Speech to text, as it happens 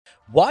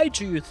Why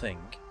do you think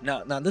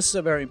now this is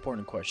a very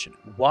important question.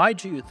 Why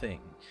do you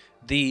think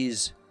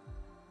these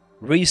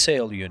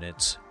resale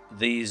units,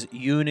 these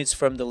units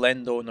from the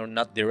landowner,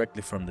 not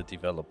directly from the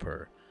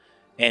developer,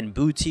 and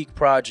boutique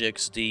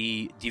projects,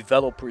 the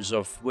developers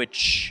of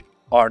which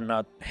are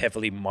not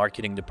heavily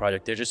marketing the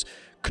project, they're just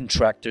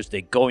contractors,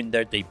 they go in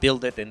there, they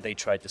build it, and they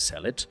try to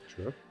sell it.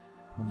 Sure.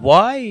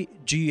 Why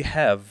do you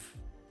have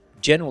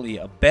generally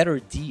a better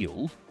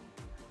deal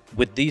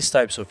with these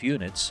types of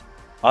units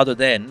other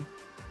than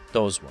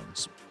those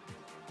ones,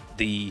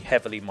 the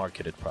heavily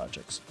marketed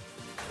projects?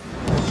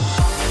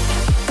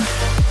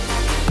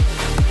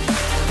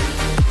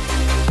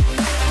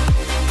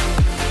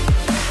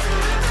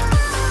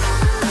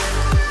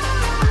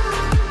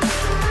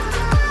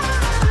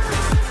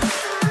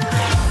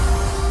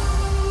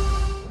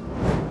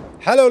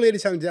 Hello,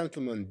 ladies and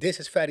gentlemen. This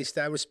is Ferry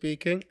Stuyver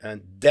speaking,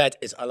 and that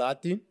is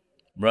Aladdin.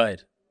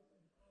 Right.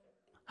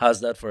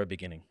 How's that for a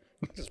beginning?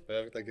 That's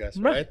perfect, I guess,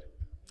 Right. right?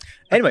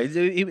 Anyway,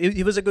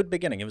 it was a good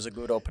beginning. It was a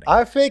good opening.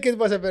 I think it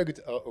was a very good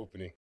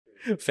opening.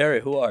 Ferry,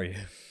 who are you?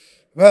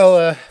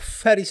 Well,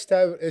 Ferry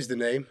Stuyver is the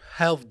name.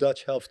 Half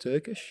Dutch, half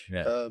Turkish.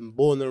 Yeah.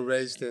 Born and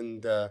raised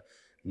in the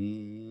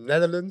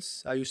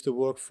Netherlands. I used to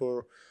work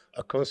for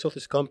a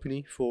consultancy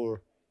company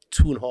for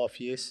 2.5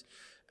 years.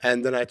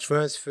 And then I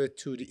transferred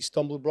to the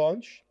Istanbul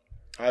branch.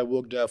 I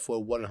worked there for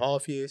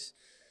 1.5 years.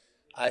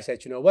 I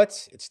said, you know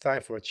what, it's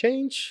time for a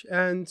change.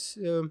 And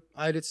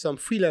I did some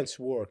freelance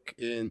work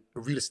in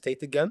real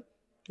estate again,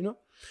 you know.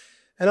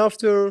 And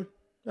after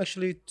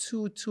actually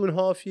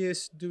 2.5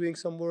 years doing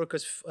some work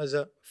as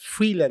a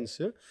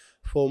freelancer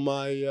for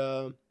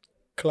my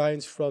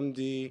clients from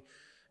the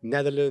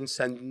Netherlands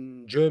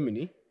and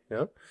Germany,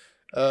 you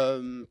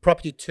know,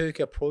 Property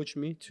Turkey approached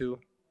me to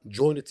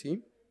join the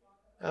team.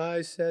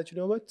 I said, you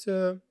know what,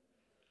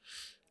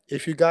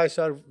 if you guys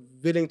are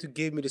willing to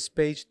give me the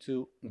space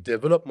to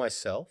develop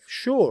myself,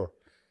 sure.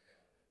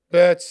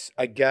 But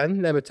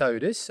again, let me tell you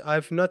this,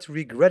 I've not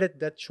regretted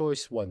that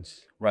choice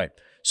once. Right.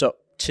 So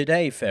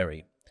today,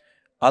 Ferry,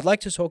 I'd like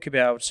to talk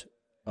about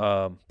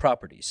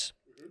properties,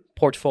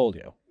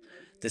 portfolio,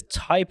 the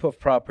type of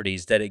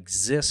properties that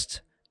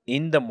exist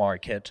in the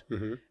market,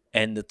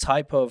 and the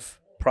type of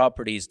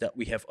properties that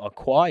we have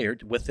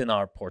acquired within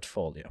our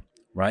portfolio,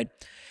 right?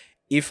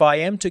 If I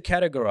am to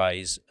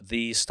categorize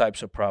these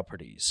types of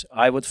properties,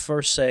 I would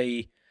first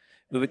say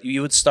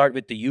you would start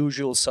with the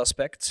usual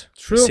suspects,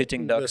 True.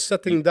 sitting The ducks.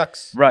 sitting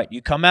ducks. Right.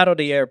 You come out of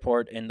the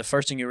airport, and the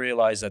first thing you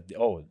realize that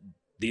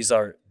these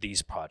are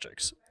these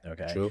projects.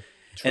 Okay. True.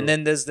 And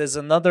then there's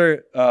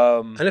another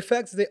And in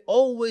fact, they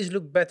always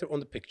look better on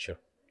the picture.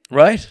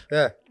 right.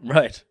 Yeah.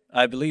 Right.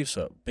 I believe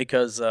so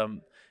because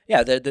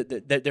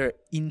they're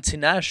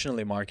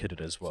internationally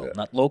marketed as well, Yeah.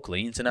 not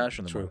locally,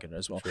 internationally True. marketed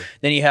as well. True.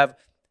 Then you have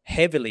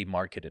heavily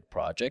marketed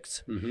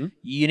projects.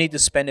 You need to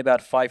spend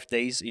about 5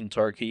 days in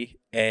Turkey,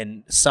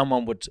 and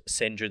someone would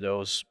send you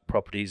those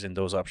properties and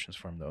those options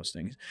from those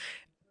things.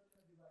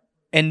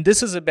 And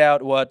this is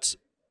about what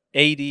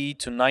 80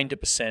 to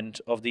 90%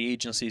 of the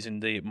agencies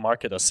in the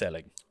market are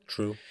selling.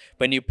 True.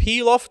 When you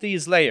peel off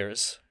these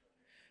layers,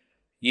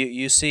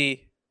 you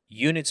see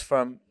units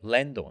from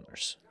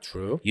landowners.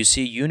 True. You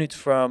see units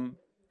from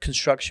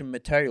construction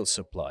material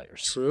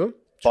suppliers, True.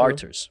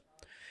 barters.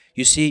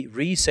 You see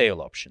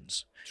resale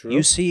options. True.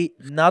 You see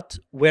not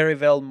very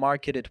well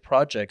marketed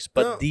projects,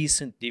 but No,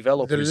 decent The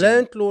developers. in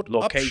landlord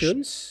location,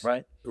 options,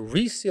 right?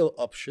 resale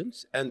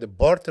options, and the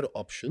barter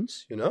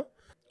options, you know,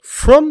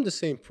 from the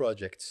same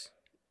projects,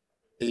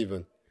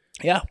 even,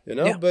 Yeah. you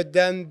know. Yeah. But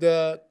then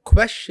the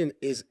question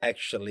is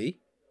actually,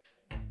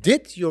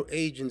 did your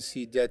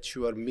agency that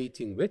you are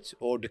meeting with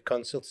or the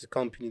consultancy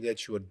company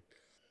that you are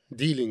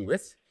dealing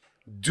with,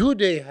 do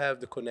they have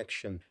the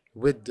connection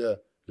with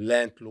the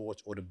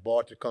landlords or the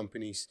barter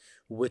companies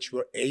which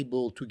were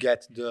able to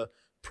get the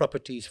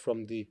properties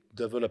from the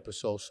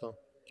developers also?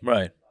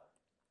 Right.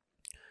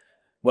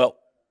 Well,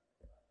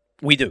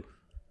 we do.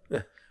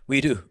 We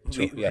do.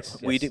 True,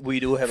 yes, We yes. we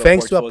do have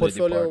Thanks a to our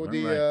portfolio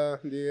portfolio,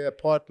 department, the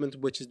apartment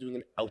which is doing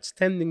an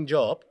outstanding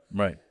job,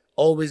 right.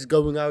 always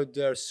going out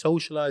there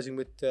socializing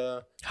with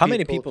How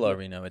many people are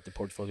we now at the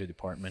portfolio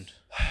department?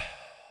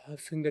 I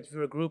think that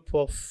we're a group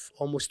of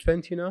almost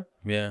 20 now.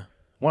 Yeah.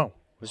 Wow.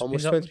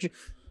 Almost Is that 20.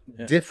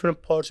 Yeah.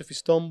 Different parts of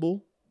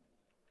Istanbul.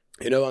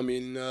 You know, I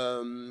mean,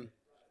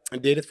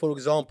 they did, for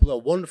example, a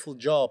wonderful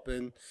job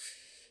in,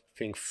 I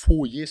think,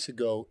 4 years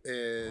ago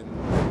in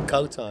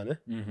Kautane.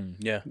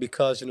 Yeah.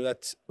 Because, you know,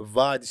 that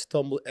wide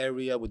Istanbul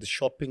area with the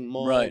shopping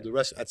mall, Right. the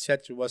rest,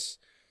 etc., was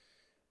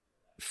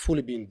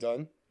fully being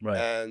done. Right.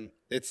 And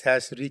it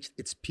has reached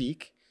its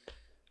peak.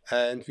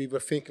 And we were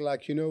thinking,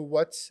 like, you know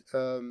what?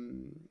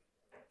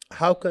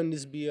 How can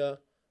this be a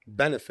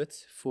benefit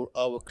for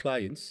our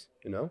clients,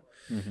 you know?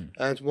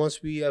 And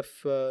once we have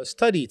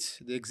studied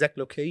the exact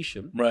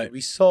location, Right.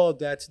 we saw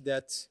that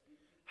that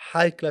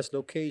high-class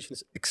location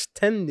is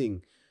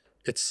extending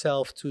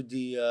itself to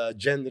the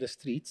Gender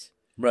Street,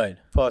 Right.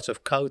 parts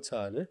of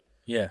Kautane.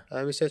 Yeah.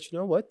 And we said, you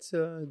know what?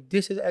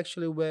 This is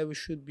actually where we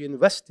should be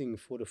investing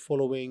for the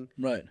following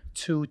Right.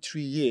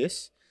 2-3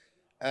 years.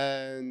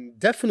 and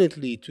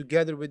definitely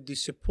together with the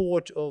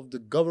support of the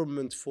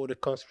government for the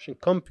construction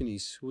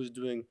companies who is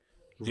doing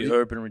The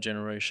urban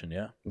regeneration,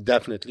 yeah,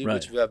 definitely, Right.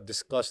 which we have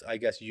discussed, I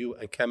guess you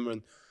and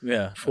Cameron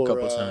yeah, a for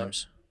couple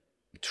times.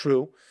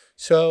 true.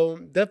 So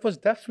that was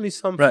definitely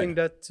something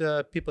Right.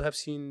 that people have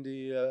seen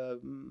the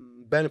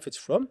benefits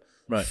from,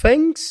 Right.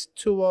 thanks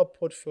to our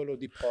portfolio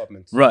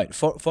department. Right.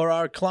 For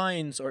our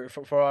clients or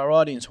for our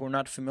audience who are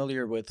not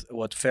familiar with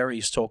what Ferry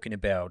is talking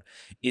about,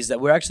 is that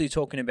we're actually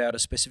talking about a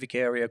specific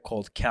area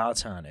called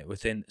Kağıthane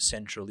within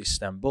central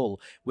Istanbul,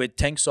 which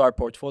thanks to our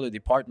portfolio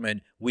department,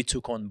 we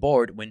took on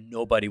board when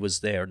nobody was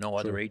there, no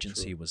other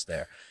agency was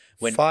there.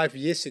 When 5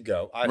 years ago,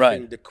 I Right.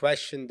 think the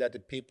question that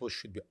the people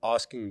should be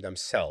asking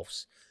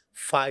themselves,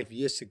 5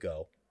 years ago,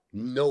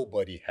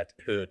 nobody had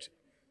heard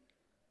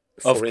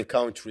Of- foreign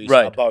countries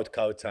right. about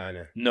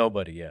Kağıthane.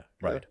 Nobody, yeah,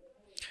 right.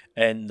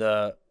 And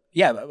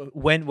yeah,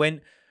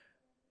 when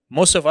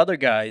most of other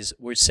guys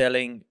were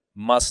selling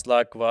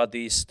Maslak,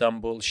 Vadi,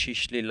 Istanbul,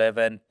 Shishli,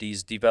 Levant,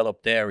 these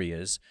developed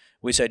areas,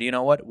 we said, you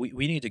know what,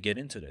 we need to get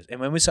into this. And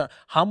when we saw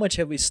how much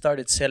have we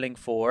started selling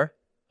for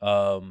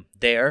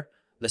there,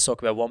 let's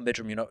talk about one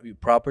bedroom,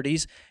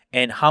 properties,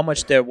 and how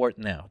much they're worth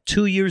now.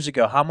 2 years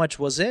ago, how much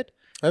was it?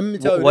 Let me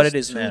tell you What this, it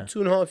is now.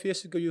 2.5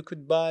 years ago, you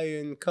could buy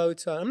in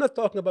Kağıthane. I'm not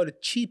talking about the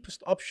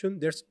cheapest option.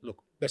 There's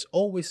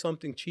always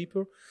something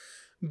cheaper.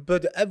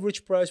 But the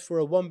average price for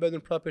a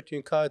one-bedroom property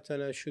in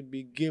Kağıthane should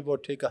be give or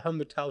take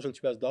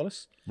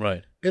 $100,000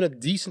 Right. in a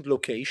decent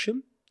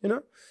location,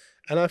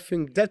 And I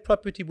think that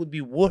property would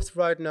be worth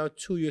right now,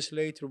 2 years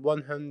later,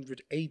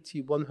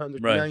 180,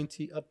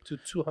 190, up to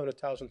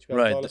 $200,000,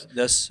 Right.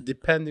 That's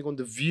depending on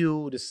the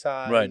view, the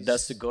size. right.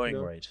 That's the going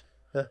rate.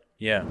 Yeah.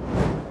 Yeah.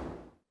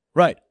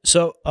 Right.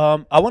 So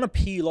I want to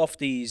peel off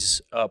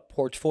these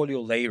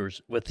portfolio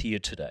layers with you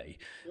today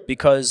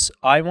because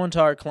I want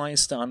our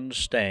clients to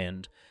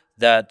understand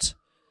that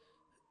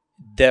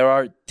there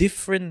are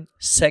different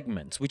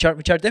segments which are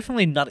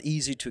definitely not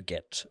easy to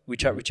get,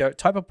 which are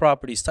type of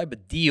properties, type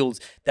of deals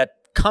that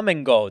come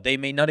and go. They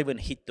may not even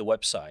hit the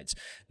websites.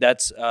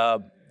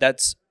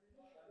 That's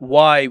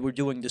why we're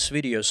doing this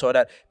video, so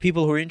that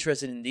people who are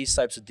interested in these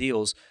types of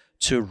deals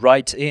to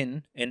write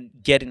in and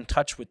get in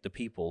touch with the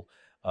people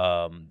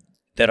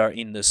that are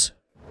in this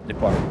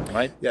department,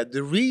 right? Yeah,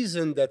 the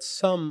reason that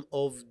some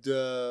of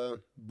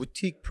the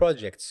boutique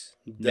projects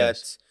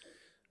that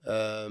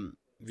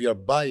we are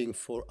buying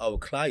for our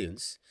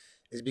clients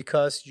is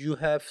because you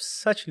have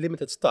such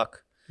limited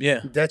stock Yeah.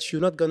 that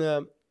you're not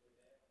gonna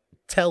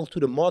tell to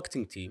the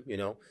marketing team,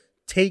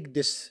 take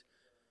this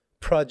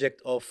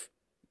project of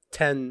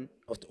 10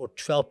 or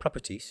 12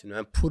 properties,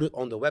 and put it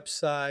on the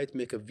website,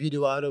 make a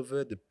video out of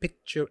it, the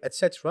picture,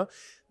 etc.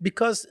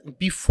 Because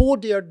before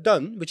they are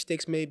done, which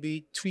takes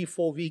maybe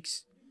 3-4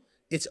 weeks,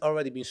 it's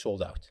already been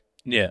sold out.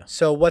 Yeah.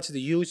 So what's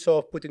the use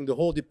of putting the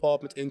whole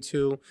department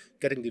into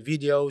getting the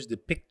videos, the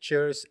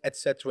pictures,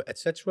 etc.,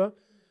 etc.?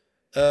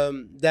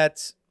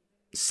 That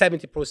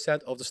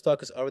 70% of the stock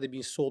has already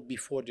been sold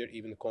before they're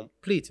even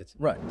completed.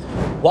 Right.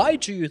 Why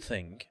do you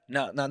think,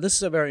 now this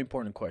is a very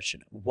important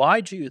question.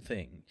 Why do you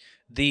think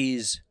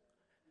these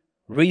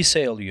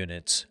resale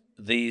units,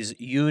 these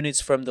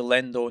units from the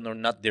landowner,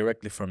 not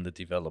directly from the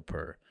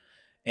developer,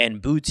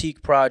 and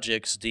boutique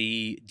projects,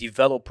 the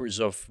developers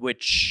of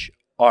which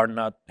are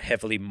not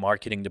heavily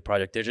marketing the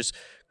project, they're just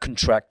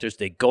contractors,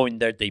 they go in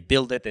there, they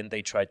build it, and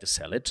they try to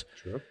sell it.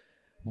 Sure.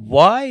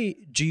 Why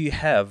do you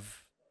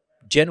have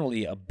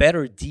generally a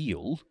better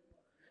deal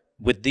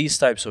with these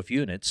types of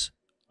units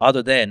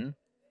other than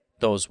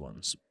those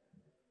ones,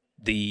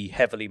 the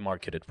heavily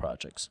marketed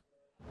projects?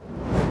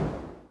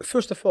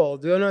 First of all,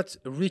 they're not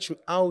reaching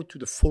out to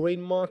the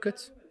foreign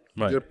market.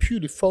 Right. They're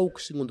purely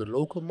focusing on the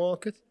local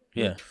market.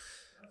 Yeah.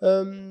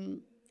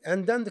 And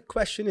then the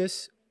question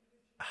is,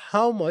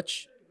 how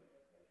much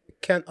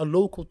can a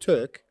local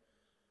Turk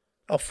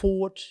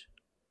afford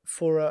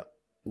for a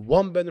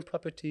one-bedroom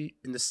property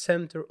in the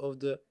center of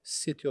the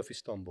city of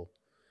Istanbul?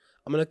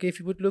 I mean, like, if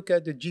you would look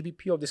at the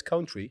GDP of this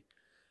country,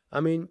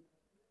 I mean,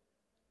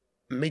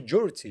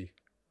 majority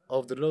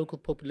of the local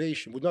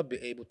population would not be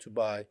able to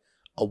buy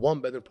a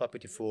one-bedroom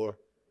property for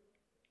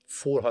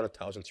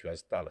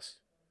 $400,000.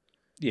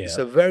 Yeah. It's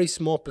a very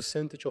small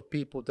percentage of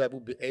people that will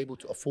be able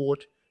to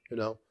afford,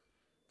 $400,000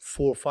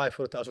 or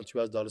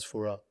 $500,000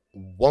 for a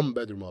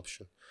one-bedroom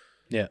option.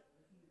 Yeah.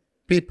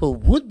 People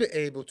would be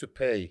able to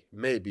pay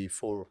maybe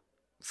for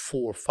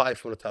 $400,000 or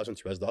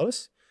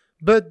 $500,000,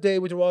 but they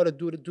would rather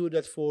do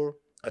that for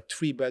a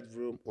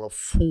 3-bedroom or a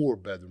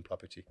 4-bedroom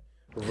property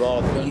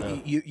rather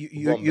than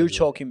you're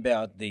talking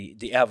about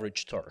the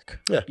average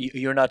Turk. Yeah.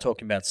 You're not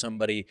talking about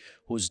somebody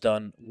who's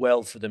done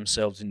well for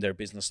themselves in their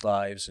business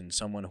lives and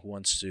someone who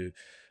wants to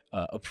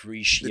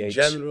appreciate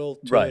the general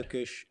Right.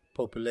 Turkish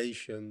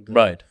population, the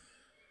Right.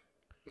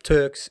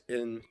 Turks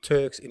in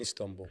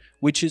Istanbul.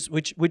 Which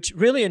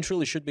really and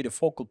truly should be the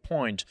focal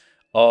point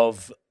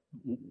of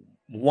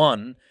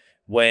one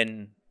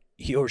when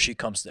he or she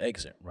comes to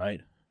exit,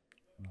 right?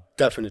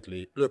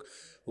 Definitely. Look,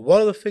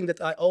 one of the things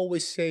that I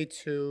always say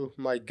to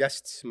my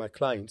guests, my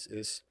clients,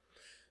 is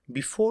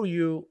before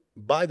you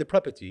buy the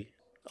property,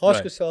 ask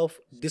Right. yourself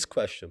this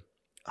question: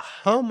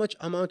 how much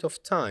amount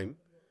of time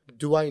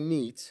do I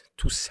need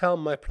to sell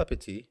my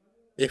property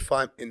if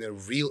I'm in a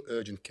real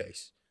urgent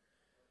case?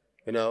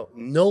 You know,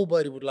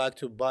 nobody would like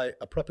to buy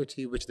a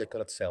property which they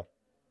cannot sell.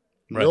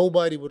 Right.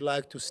 Nobody would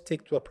like to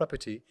stick to a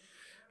property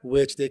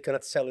which they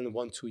cannot sell in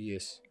 1-2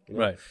 years. You know?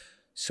 Right.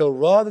 So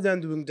rather than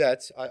doing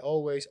that, I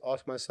always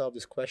ask myself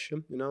this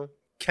question, you know,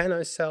 can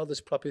I sell this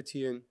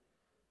property in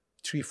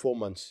 3-4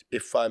 months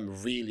if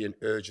I'm really in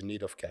urgent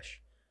need of cash?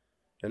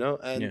 You know,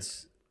 and Yeah.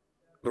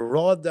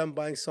 rather than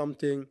buying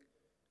something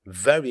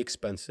very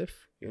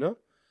expensive, you know,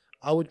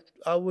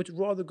 I would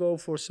rather go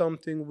for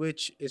something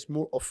which is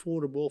more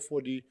affordable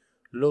for the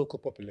local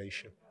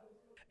population.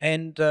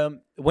 And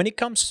when it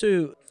comes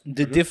to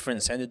the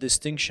difference and the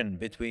distinction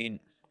between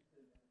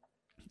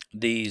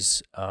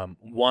these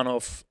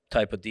one-off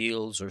type of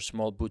deals or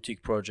small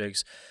boutique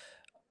projects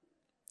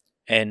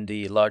and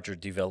the larger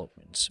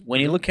developments, when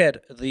you look at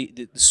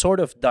the sort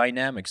of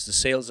dynamics, the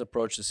sales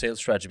approach, the sales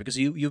strategy, because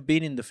you've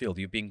been in the field,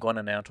 you've been gone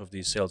and out of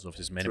these sales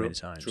offices many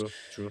times.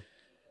 True.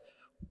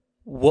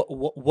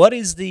 What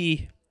is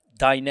the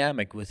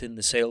dynamic within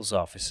the sales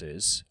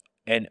offices,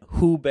 and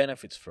who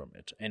benefits from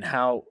it, and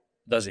how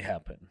does it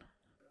happen?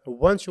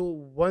 Once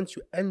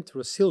you enter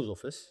a sales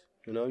office,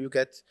 you know, you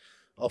get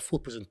a full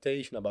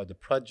presentation about the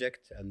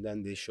project, and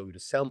then they show you the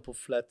sample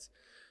flat,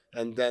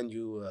 and then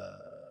you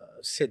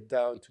sit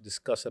down to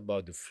discuss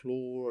about the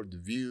floor, the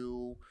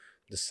view,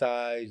 the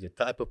size, the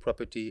type of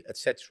property,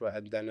 etc.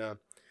 And then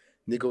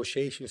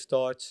negotiation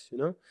starts. You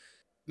know,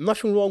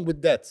 nothing wrong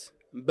with that.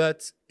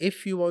 But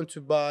if you want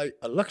to buy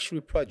a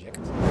luxury project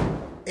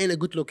in a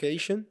good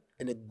location,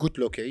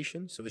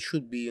 so it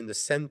should be in the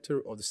center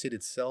of the city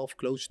itself,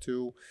 close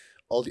to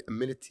all the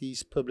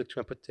amenities, public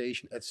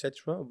transportation,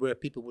 etc., where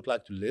people would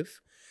like to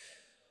live,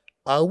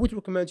 I would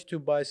recommend you to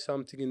buy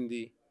something in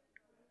the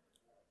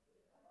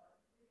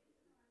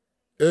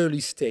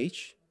early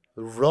stage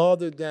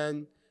rather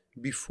than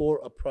before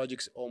a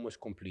project's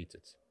almost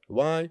completed.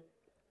 Why?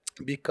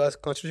 Because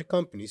construction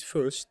companies,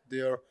 first,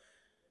 they are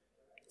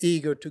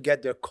eager to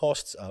get their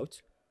costs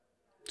out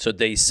So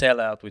they sell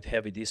out with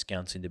heavy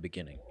discounts in the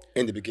beginning,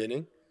 in the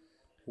beginning.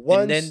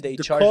 and then they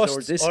charge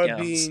those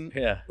discounts.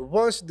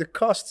 Once the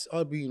costs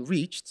are being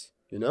reached,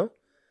 you know,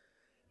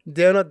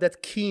 they're not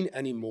that keen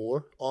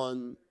anymore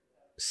on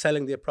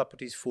selling their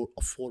properties for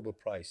affordable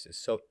prices.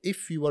 So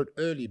if you are an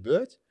early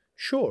bird,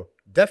 sure,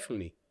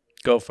 definitely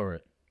Go for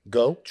it.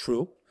 go,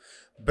 true.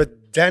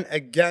 But then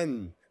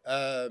again,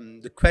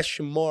 the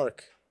question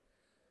mark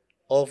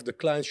of the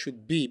client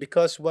should be,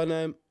 because when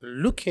I'm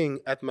looking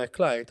at my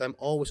client, I'm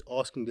always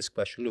asking this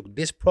question: look,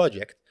 this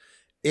project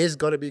is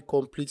going to be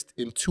completed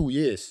in 2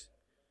 years.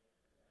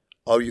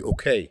 Are you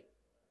okay?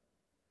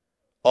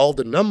 All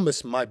the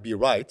numbers might be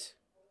right.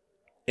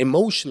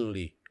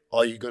 Emotionally,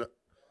 are you going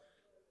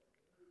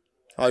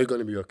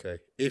to be okay?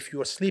 If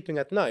you are sleeping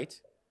at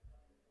night,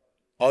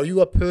 are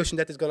you a person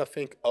that is going to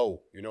think,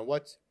 oh, you know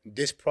what?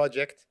 This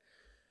project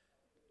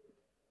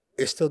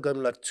is still going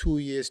to be like 2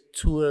 years,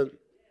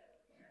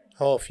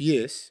 2.5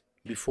 years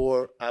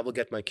before I will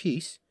get my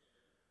keys?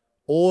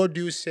 Or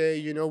do you say,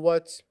 you know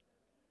what?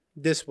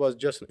 This was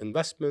just an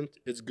investment.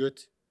 It's good.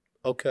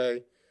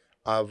 Okay,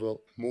 I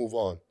will move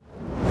on.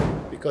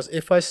 Because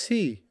if I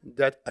see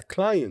that a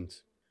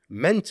client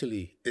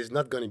mentally is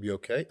not going to be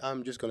okay,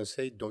 I'm just going to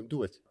say, don't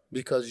do it.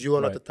 Because you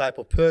are not Right. the type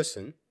of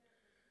person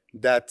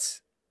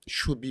that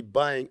should be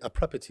buying a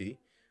property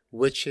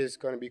which is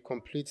going to be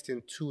completed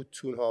in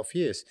 2.5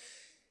 years.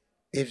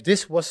 If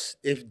this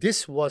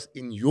was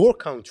in your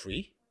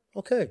country,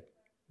 okay.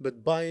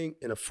 But buying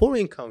in a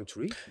foreign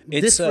country,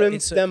 different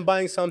it's a- than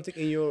buying something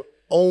in your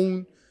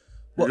own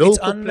Well, it's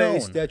local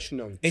place unknown. that you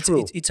know. It's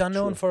True, it's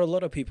unknown true. for a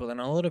lot of people, and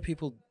a lot of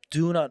people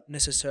do not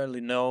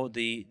necessarily know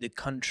the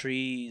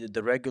country,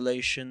 the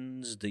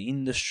regulations, the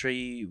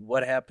industry,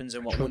 what happens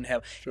and what wouldn't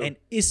happen. True. And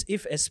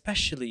if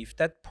especially if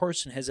that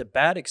person has a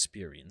bad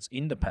experience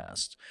in the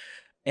past,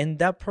 and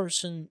that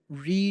person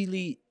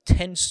really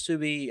tends to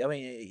be, I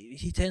mean,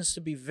 he tends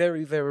to be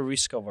very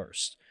risk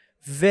averse.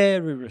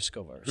 Very risk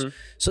averse.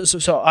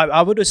 So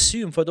I would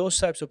assume for those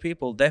types of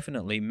people,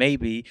 definitely,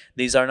 maybe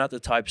these are not the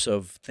types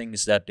of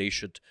things that they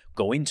should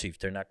go into if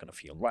they're not going to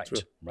feel right. True,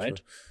 Right?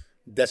 true.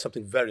 That's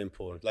something very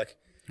important. Like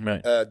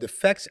Right. the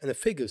facts and the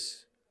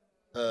figures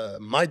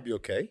might be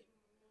okay.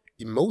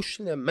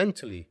 Emotionally and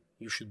mentally,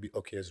 you should be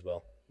okay as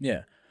well.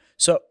 Yeah.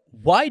 So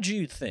why do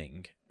you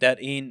think that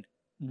in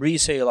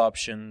resale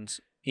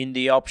options, in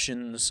the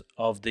options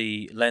of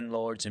the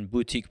landlords and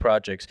boutique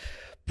projects,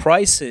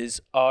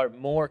 prices are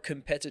more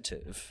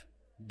competitive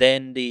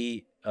than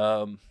the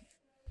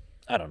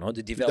I don't know,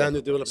 the developer Then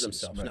they develop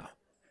prices? themselves. Right. Now,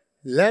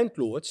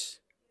 landlords,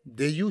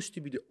 they used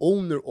to be the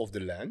owner of the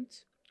land,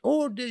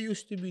 or they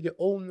used to be the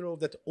owner of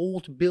that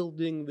old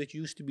building which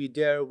used to be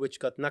there, which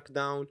got knocked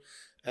down,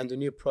 and the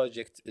new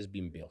project is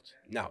being built.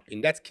 Now, in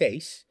that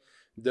case,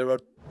 there are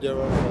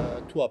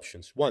two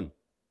options. One,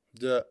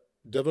 the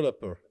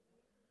developer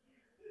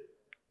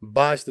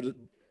buys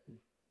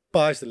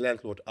the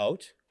landlord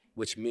out,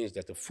 which means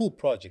that the full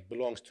project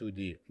belongs to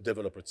the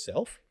developer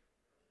itself.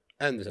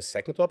 And there's a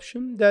second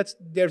option that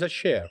there's a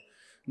share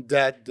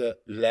that the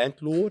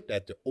landlord,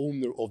 that the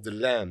owner of the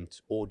land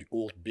or the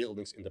old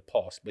buildings in the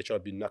past, which are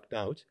being knocked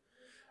down,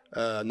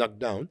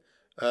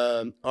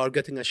 are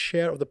getting a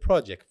share of the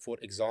project. For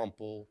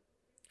example,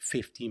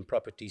 15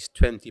 properties,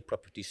 20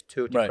 properties,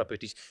 30 Right.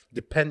 properties,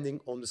 depending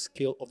on the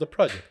scale of the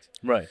project.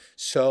 Right.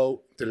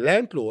 So the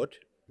landlord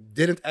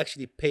didn't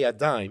actually pay a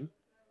dime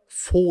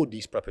for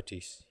these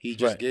properties. He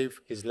just Right. gave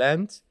his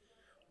land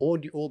or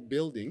the old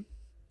building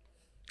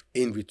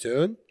in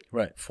return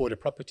Right. for the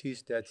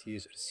properties that he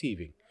is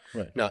receiving.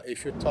 Right. Now,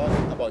 if you're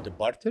talking about the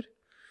barter,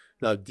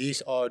 now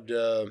these are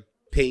the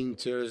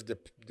painters,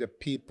 the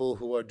people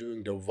who are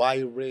doing the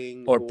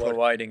wiring, Or who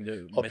providing the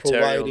are materials.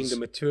 providing the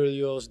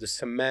materials, the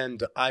cement,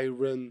 the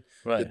iron,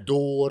 the Right.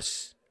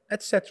 doors,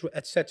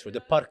 etc.,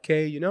 the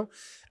parquet,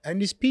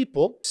 And these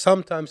people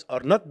sometimes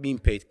are not being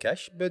paid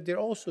cash, but they're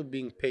also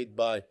being paid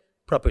by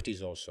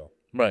properties also.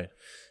 Right.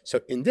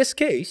 So in this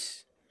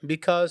case,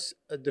 because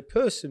the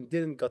person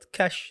didn't got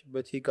cash,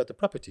 but he got the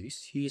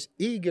properties, he is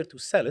eager to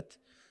sell it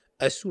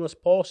as soon as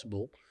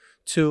possible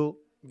to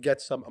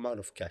get some amount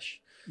of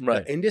cash.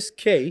 Right. Now, in this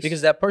case,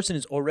 Because that person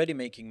is already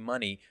making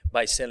money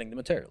by selling the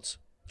materials.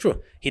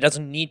 true. He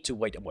doesn't need to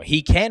wait. Well,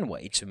 he can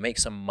wait to make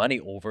some money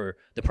over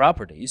the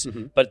properties,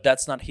 but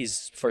that's not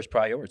his first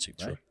priority,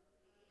 right?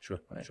 Sure.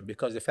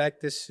 Because the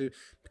fact is,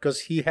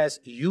 because he has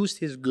used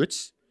his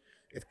goods,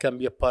 it can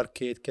be a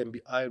parquet, it can be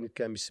iron, it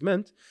can be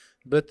cement,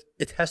 but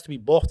it has to be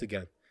bought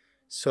again.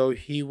 So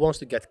he wants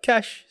to get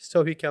cash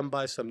so he can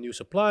buy some new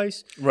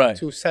supplies Right.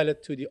 to sell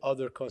it to the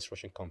other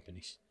construction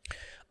companies.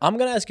 I'm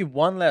going to ask you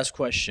one last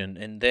question,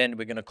 and then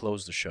we're going to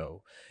close the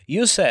show.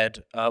 You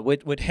said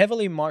with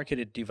heavily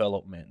marketed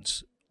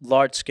developments,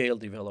 large-scale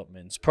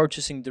developments,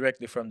 purchasing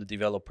directly from the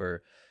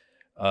developer,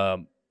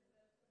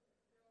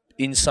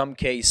 in some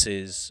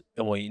cases,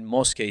 or in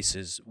most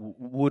cases,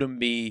 wouldn't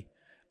be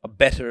a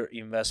better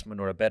investment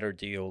or a better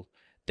deal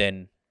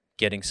than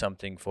getting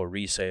something for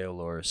resale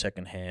or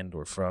secondhand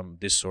or from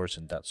this source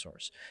and that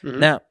source.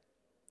 Now,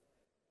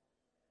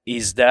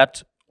 is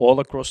that all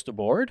across the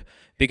board?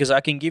 Because I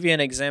can give you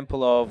an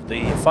example of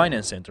the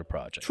Finance Center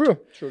project. True.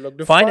 Look,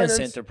 the Finance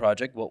Center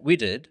project, what we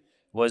did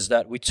was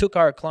that we took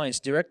our clients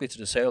directly to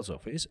the sales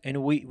office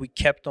and we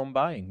kept on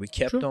buying. We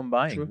kept on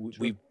buying.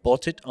 We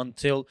bought it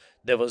until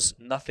there was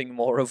nothing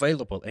more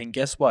available. And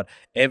guess what?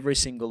 Every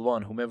single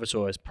one, whomever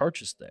saw us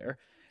purchased there,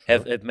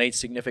 have made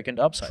significant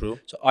upside. True.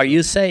 So are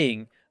you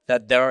saying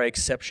that there are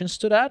exceptions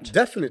to that?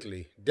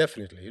 Definitely.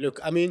 Look,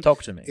 I mean,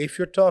 Talk to me. if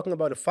you're talking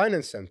about a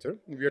finance center,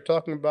 if you're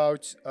talking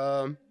about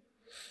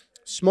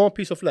small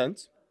piece of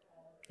land,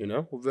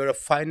 where a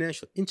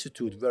financial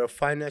institute, where a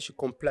financial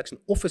complex, an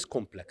office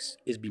complex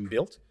is being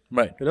built,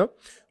 Right.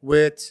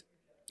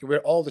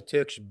 where all the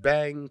Turkish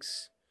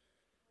banks,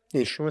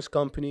 insurance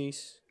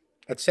companies,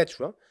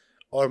 etc.,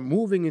 are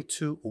moving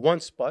into one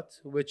spot,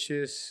 which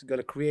is going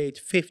to create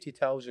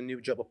 50,000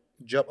 new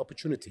job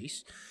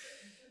opportunities.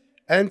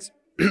 And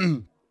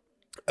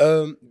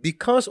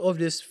because of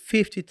this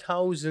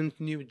 50,000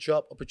 new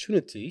job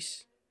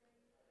opportunities,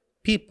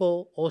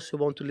 people also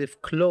want to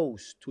live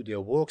close to their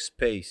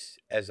workspace.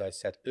 As I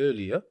said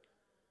earlier,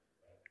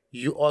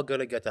 you are going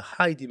to get a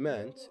high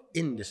demand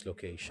in this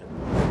location.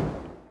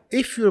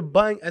 If you're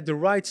buying at the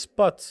right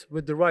spot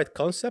with the right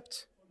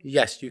concept,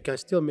 yes, you can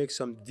still make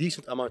some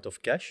decent amount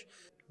of cash.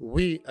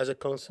 We, as a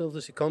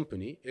consultancy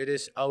company, it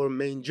is our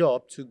main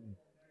job to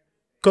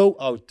go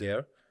out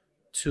there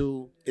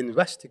to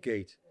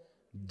investigate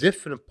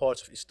different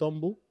parts of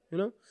Istanbul,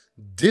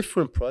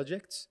 different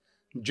projects,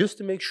 just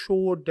to make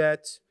sure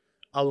that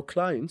our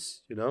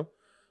clients,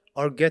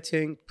 are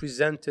getting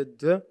presented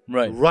the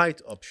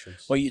right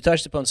options. Well, you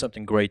touched upon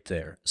something great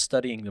there,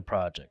 studying the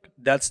project.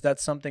 That's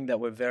something that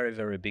we're very,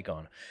 very big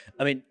on.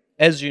 I mean,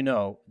 as you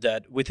know,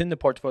 that within the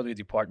portfolio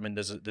department,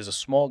 there's a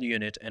small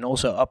unit, and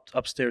also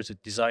upstairs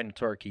at Design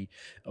Turkey,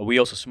 we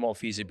also small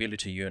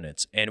feasibility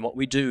units. And what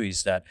we do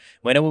is that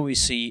whenever we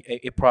see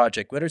a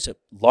project, whether it's a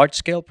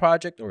large-scale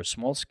project or a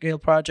small-scale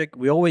project,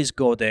 we always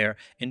go there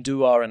and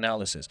do our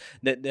analysis.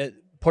 The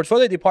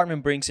portfolio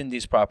department brings in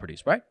these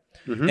properties, right?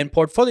 And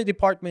portfolio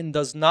department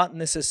does not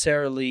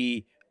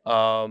necessarily,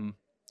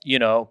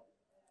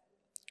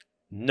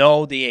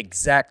 know the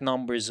exact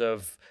numbers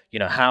of,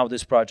 how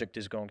this project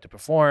is going to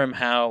perform,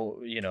 how,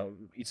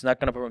 it's not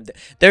going to perform.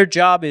 Their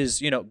job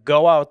is,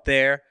 go out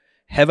there,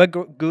 have a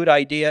good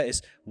idea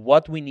is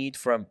what we need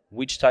from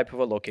which type of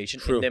a location,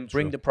 and then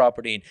bring the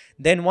property in.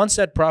 Then once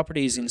that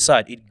property is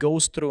inside, it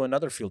goes through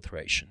another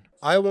filtration.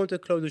 I want to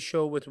close the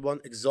show with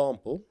one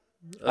example.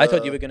 I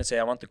thought you were going to say,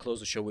 I want to close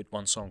the show with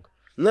one song.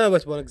 No,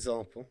 with one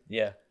example.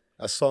 Yeah.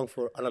 A song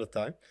for another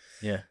time.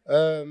 Yeah.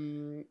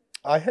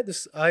 I had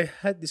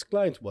this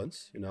client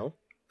once,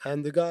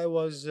 and the guy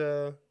was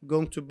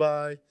going to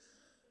buy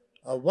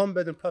a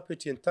one-bedroom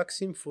property in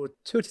Taksim for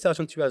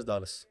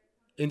 $30,000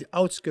 in the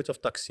outskirts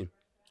of Taksim,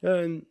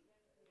 and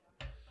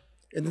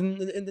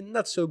in the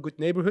not so good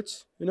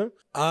neighborhoods.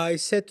 I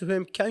said to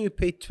him, "Can you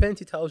pay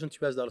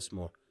 $20,000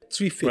 more?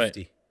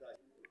 $350."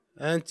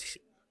 And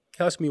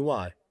he asked me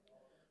why.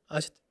 I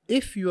said,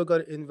 if you are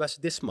going to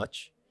invest this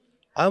much,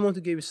 I want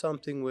to give you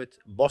something with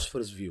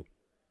Bosphorus view.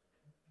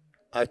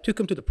 I took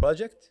him to the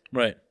project.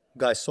 Right.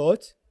 Guy saw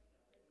it,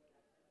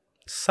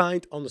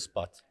 signed on the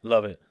spot.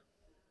 Love it.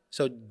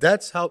 So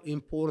that's how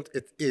important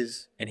it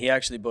is. And he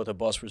actually bought a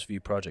Bosphorus View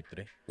project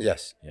today.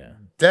 Yes. Yeah.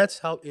 That's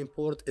how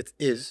important it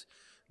is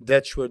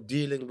that you are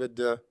dealing with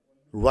the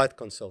right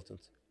consultant.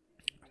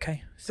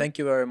 Okay. Thank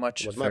you very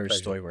much, It was my Ferry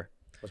pleasure. Stoiber.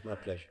 It was my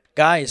pleasure.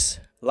 Guys,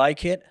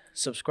 like it,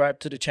 subscribe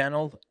to the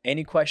channel.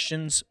 Any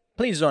questions,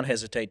 please don't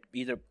hesitate.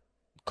 Either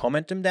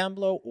comment them down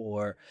below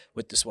or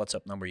with this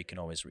WhatsApp number, you can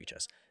always reach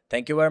us.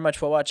 Thank you very much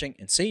for watching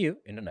and see you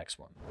in the next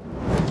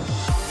one.